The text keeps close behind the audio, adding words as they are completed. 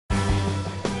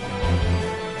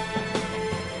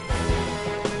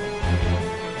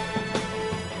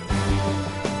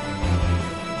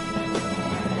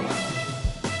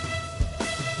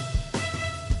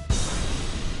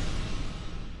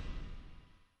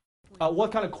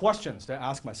what kind of questions to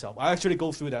ask myself. I actually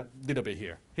go through that little bit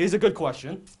here. Here's a good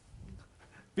question.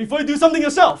 Before you do something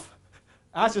yourself,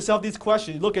 ask yourself these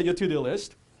questions. Look at your to-do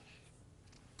list.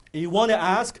 You want to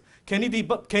ask, can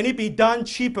it be done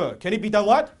cheaper? Can it be done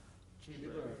what? Cheaper.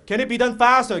 Can it be done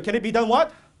faster? Can it be done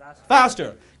what?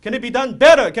 Faster. Can it be done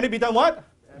better? Can it be done what?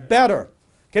 Better.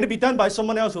 Can it be done by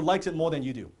someone else who likes it more than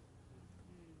you do?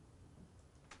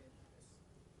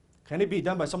 Can it be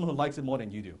done by someone who likes it more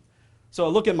than you do? So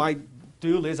look at my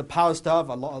do list, a pile of stuff,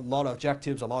 a lot of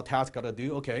objectives, a lot of tasks got to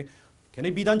do. Okay, can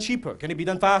it be done cheaper? Can it be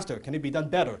done faster? Can it be done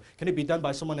better? Can it be done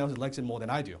by someone else who likes it more than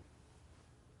I do?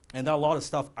 And there are a lot of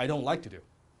stuff I don't like to do,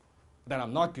 that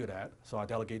I'm not good at, so I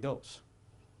delegate those.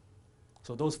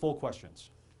 So those 4 questions.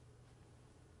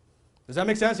 Does that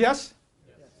make sense? Yes?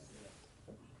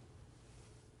 Yes.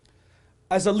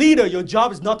 As a leader, your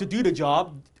job is not to do the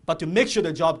job, but to make sure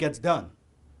the job gets done.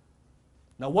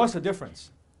 Now, what's the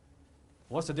difference?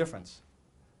 What's the difference?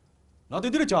 Not to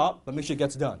do the job, but make sure it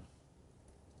gets done.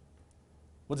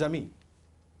 What does that mean?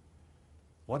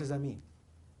 What does that mean?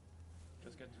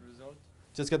 Just get the result.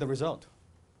 Just get the result.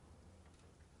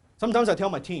 Sometimes I tell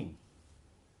my team,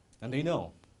 and they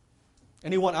know.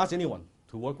 Ask anyone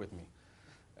to work with me.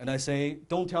 And I say,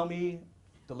 don't tell me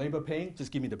the labor pain,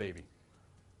 just give me the baby.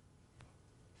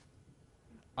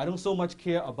 I don't so much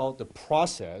care about the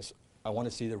process, I want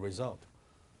to see the result.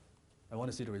 I want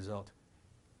to see the result.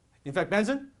 In fact,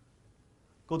 Benson,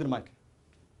 go to the mic.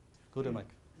 Go to the mic.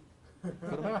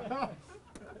 Go to the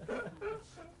mic.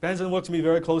 Benson works with me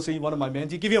very closely, one of my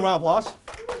mentees. Give him a round of applause.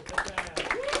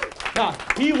 Now,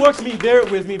 he works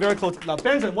with me very closely. Now,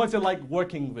 Benson, what's it like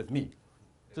working with me?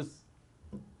 Just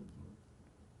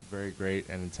very great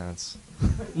and intense.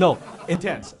 No,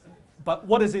 intense. But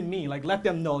what does it mean? Like, let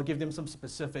them know, give them some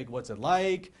specific, what's it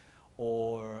like,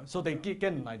 or so they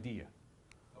get an idea.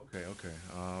 Okay.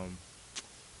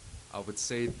 I would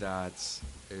say that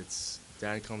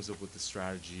Dan comes up with the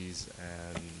strategies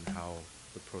and how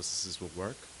the processes will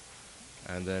work.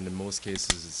 And then in most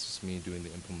cases, it's just me doing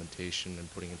the implementation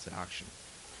and putting it into action.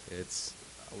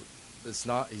 He's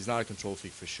not a control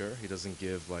freak for sure. He doesn't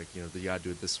give you gotta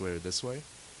do it this way or this way.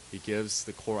 He gives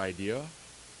the core idea,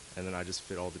 and then I just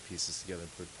fit all the pieces together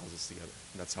and put puzzles together.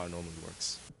 And that's how it normally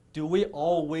works. Do we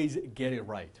always get it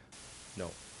right?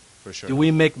 No, for sure. Do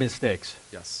we make mistakes?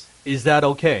 Yes. Is that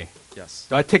okay? Yes.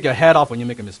 Do I take your head off when you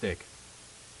make a mistake?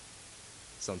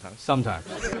 Sometimes. Sometimes.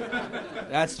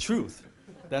 That's truth.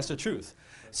 That's the truth.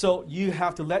 So you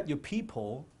have to let your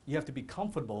people, you have to be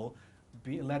comfortable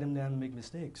letting them make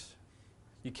mistakes.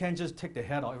 You can't just take the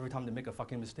head off every time they make a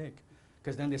fucking mistake.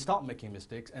 Because then they stop making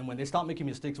mistakes. And when they stop making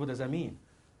mistakes, what does that mean?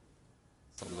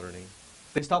 Stop learning.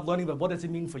 They stop learning, but what does it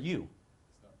mean for you?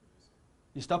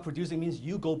 You stop producing means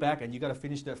you go back and you got to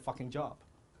finish that fucking job.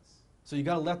 So you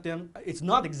got to let them, it's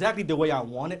not exactly the way I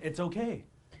want it, it's okay.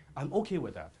 I'm okay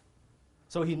with that.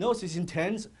 So he knows he's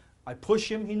intense. I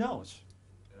push him, he knows.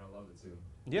 And I love it too.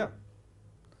 Yeah.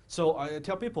 So I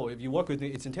tell people, if you work with me,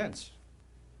 it's intense.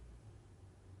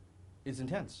 It's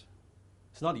intense.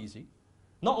 It's not easy.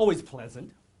 Not always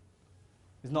pleasant.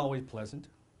 It's not always pleasant.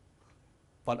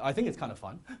 But I think it's kind of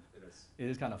fun. It is. It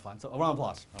is kind of fun. So a round of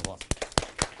applause. Round of applause.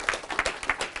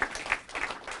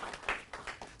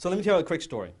 So let me tell you a quick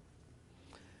story.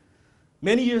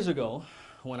 Many years ago,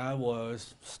 when I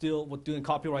was still doing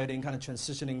copywriting, kind of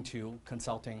transitioning to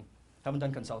consulting, haven't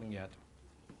done consulting yet.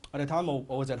 At the time, I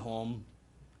was at home,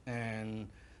 and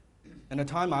at the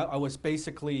time, I was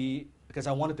basically, because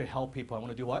I wanted to help people, I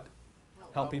want to do what?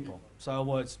 Help people. So I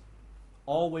was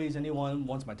always, anyone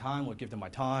wants my time, would give them my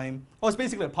time. I was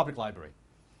basically a public library.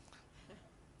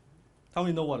 How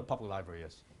many know what a public library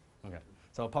is? Okay,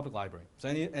 so a public library. So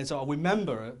I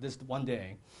remember this one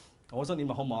day, I wasn't in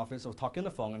my home office, I was talking on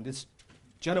the phone, and this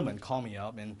gentleman called me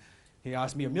up, and he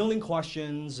asked me a million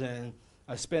questions, and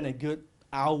I spent a good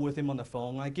hour with him on the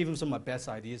phone. I gave him some of my best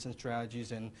ideas and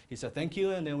strategies, and he said, thank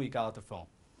you, and then we got off the phone.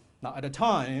 Now, at the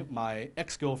time, my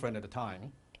ex-girlfriend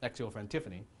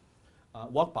Tiffany,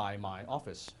 walked by my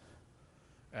office,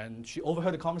 and she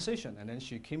overheard the conversation, and then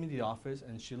she came into the office,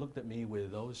 and she looked at me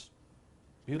with those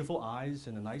beautiful eyes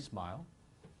and a nice smile.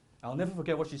 I'll never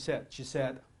forget what she said. She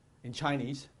said, in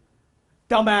Chinese,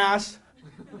 dumbass!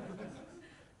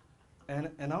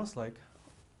 And I was like,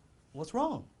 what's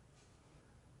wrong?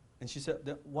 And she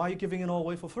said, why are you giving it all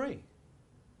away for free?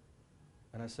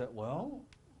 And I said, well,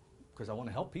 because I want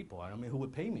to help people. I mean, who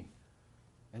would pay me?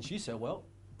 And she said, well,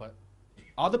 but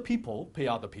other people pay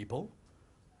other people.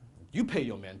 You pay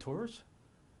your mentors.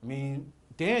 I mean,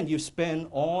 Dan, you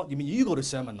go to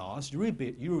seminars, you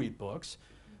read books,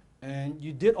 and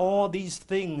you did all these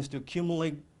things to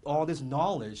accumulate all this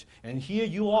knowledge, and here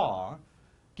you are,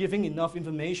 giving enough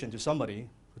information to somebody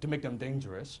to make them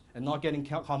dangerous and not getting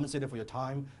compensated for your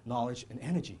time, knowledge, and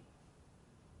energy.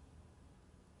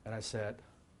 And I said,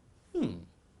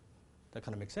 that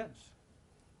kind of makes sense.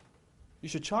 You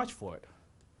should charge for it.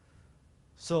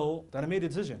 So then I made a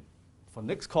decision. For the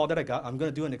next call that I got, I'm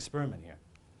going to do an experiment here.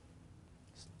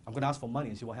 I'm going to ask for money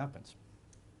and see what happens.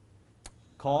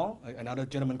 Another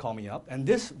gentleman called me up, and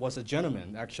this was a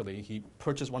gentleman, actually, he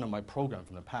purchased one of my programs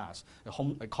from the past,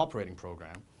 a cooperating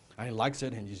program, and he likes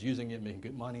it, and he's using it, making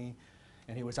good money,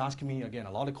 and he was asking me, again,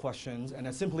 a lot of questions, and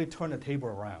I simply turned the table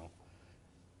around.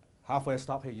 Halfway I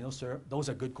stopped, hey, you know, sir, those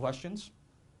are good questions.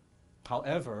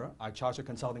 However, I charge a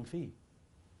consulting fee.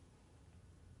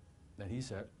 Then he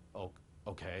said, oh,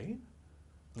 okay,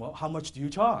 well, how much do you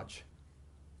charge?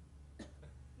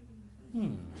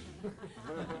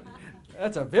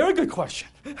 That's a very good question.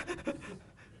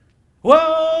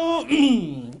 Well,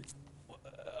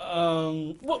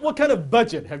 what kind of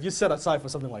budget have you set aside for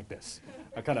something like this?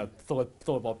 I kind of throw it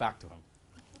all back to him.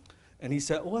 And he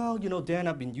said, well, you know, Dan,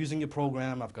 I've been using your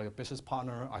program. I've got a business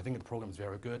partner. I think the program is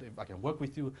very good. If I can work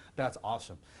with you, that's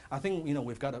awesome. I think, you know,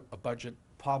 we've got a budget.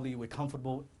 Probably we're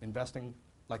comfortable investing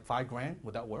like $5,000.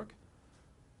 Would that work?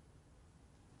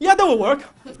 Yeah, that will work.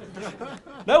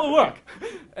 That will work.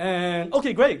 And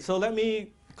okay, great. So let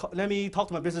me talk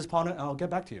to my business partner, and I'll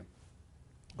get back to you.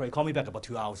 Great. Call me back about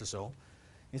 2 hours or so.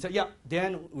 He said, yeah,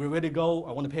 Dan, we're ready to go.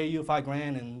 I want to pay you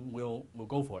 $5,000, and we'll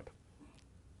go for it.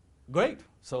 Great.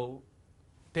 So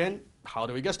then, how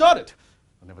do we get started?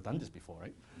 I've never done this before,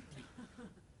 right?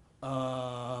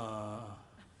 Now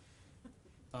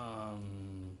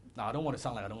I don't want to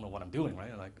sound like I don't know what I'm doing,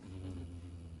 right? Like.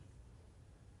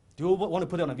 Do you want to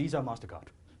put it on a Visa or MasterCard?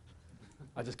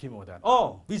 I just came up with that.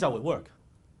 Oh, Visa would work.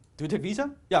 Do you take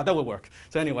Visa? Yeah, that would work.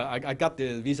 So anyway, I got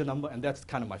the Visa number, and that's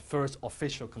kind of my first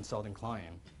official consulting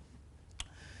client.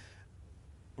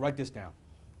 Write this down.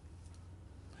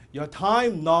 Your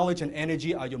time, knowledge, and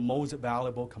energy are your most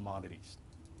valuable commodities.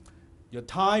 Your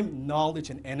time, knowledge,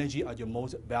 and energy are your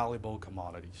most valuable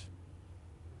commodities.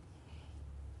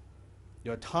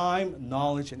 Your time,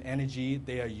 knowledge, and energy,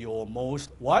 they are your most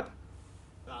what?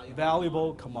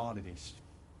 Valuable commodities.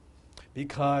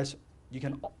 Because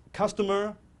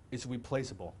customer is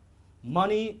replaceable.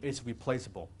 Money is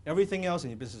replaceable. Everything else in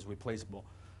your business is replaceable.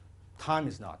 Time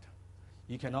is not.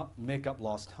 You cannot make up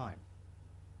lost time.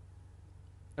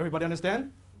 Everybody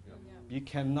understand? Yeah. You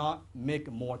cannot make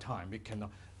more time. You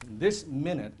cannot. This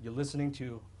minute you're listening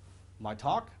to my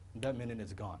talk, that minute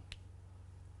is gone.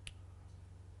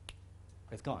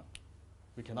 It's gone.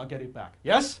 We cannot get it back.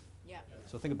 Yes? Yeah.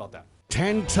 So think about that.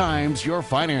 10 times your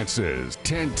finances,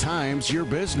 10 times your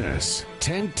business,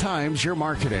 10 times your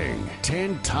marketing,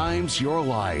 10 times your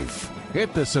life.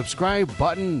 Hit the subscribe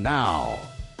button now.